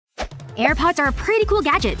AirPods are a pretty cool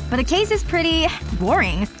gadget, but the case is pretty…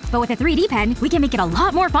 boring. But with a 3D pen, we can make it a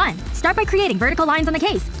lot more fun. Start by creating vertical lines on the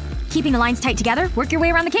case. Keeping the lines tight together, work your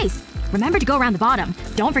way around the case. Remember to go around the bottom.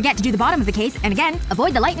 Don't forget to do the bottom of the case, and again,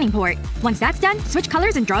 avoid the lightning port. Once that's done, switch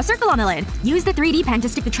colors and draw a circle on the lid. Use the 3D pen to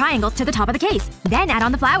stick the triangles to the top of the case. Then add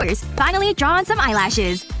on the flowers. Finally, draw on some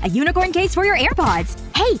eyelashes. A unicorn case for your AirPods.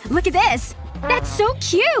 Hey, look at this! That's so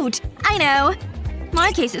cute! I know.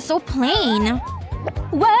 My case is so plain.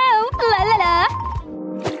 Whoa! La la la!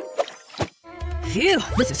 Phew,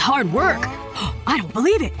 this is hard work. I don't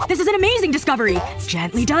believe it! This is an amazing discovery!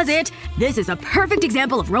 Gently does it! This is a perfect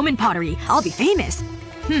example of Roman pottery. I'll be famous.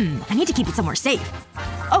 I need to keep it somewhere safe.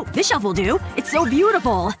 Oh, this shelf will do. It's so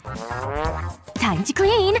beautiful. Time to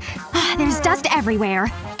clean. There's dust everywhere.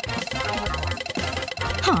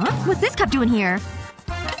 Huh? What's this cup doing here?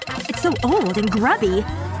 It's so old and grubby.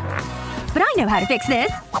 But I know how to fix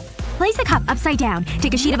this. Place the cup upside down.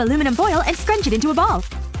 Take a sheet of aluminum foil and scrunch it into a ball.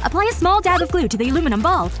 Apply a small dab of glue to the aluminum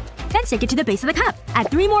ball. Then stick it to the base of the cup. Add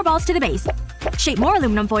 3 more balls to the base. Shape more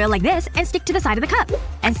aluminum foil like this and stick to the side of the cup.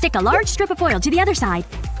 And stick a large strip of foil to the other side.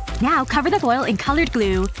 Now cover the foil in colored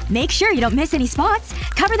glue. Make sure you don't miss any spots.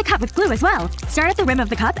 Cover the cup with glue as well. Start at the rim of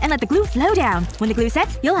the cup and let the glue flow down. When the glue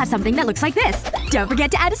sets, you'll have something that looks like this. Don't forget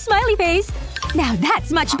to add a smiley face. Now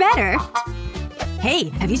that's much better. Hey,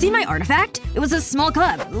 have you seen my artifact? It was a small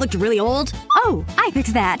cup. It looked really old. Oh, I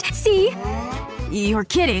fixed that. See? You're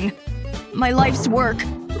kidding. My life's work.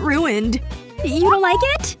 Ruined. You don't like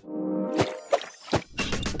it?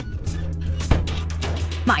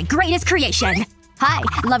 My greatest creation! Hi,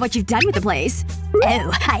 love what you've done with the place.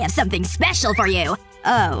 Oh, I have something special for you.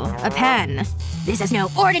 Oh, a pen. This is no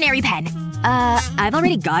ordinary pen. I've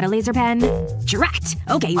already got a laser pen. Drat!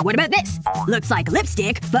 Okay, what about this? Looks like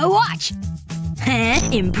lipstick, but watch! Huh?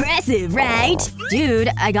 Impressive, right? Dude,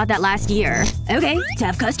 I got that last year. Okay,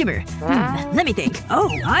 tough customer. Let me think. Oh,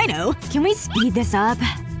 I know. Can we speed this up?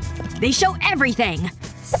 They show everything!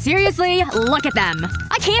 Seriously? Look at them.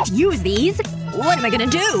 I can't use these! What am I gonna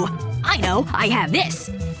do? I know. I have this.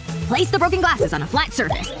 Place the broken glasses on a flat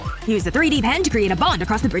surface. Use the 3D pen to create a bond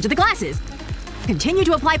across the bridge of the glasses. Continue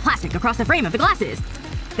to apply plastic across the frame of the glasses.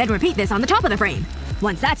 Then repeat this on the top of the frame.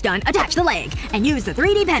 Once that's done, attach the leg. And use the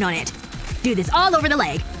 3D pen on it. Do this all over the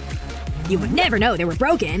leg. You would never know they were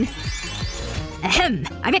broken. Ahem.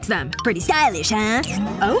 I fixed them. Pretty stylish, huh?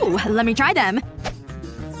 Oh, let me try them.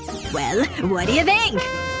 Well, what do you think?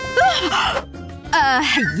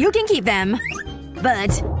 You can keep them.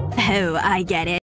 But… oh, I get it.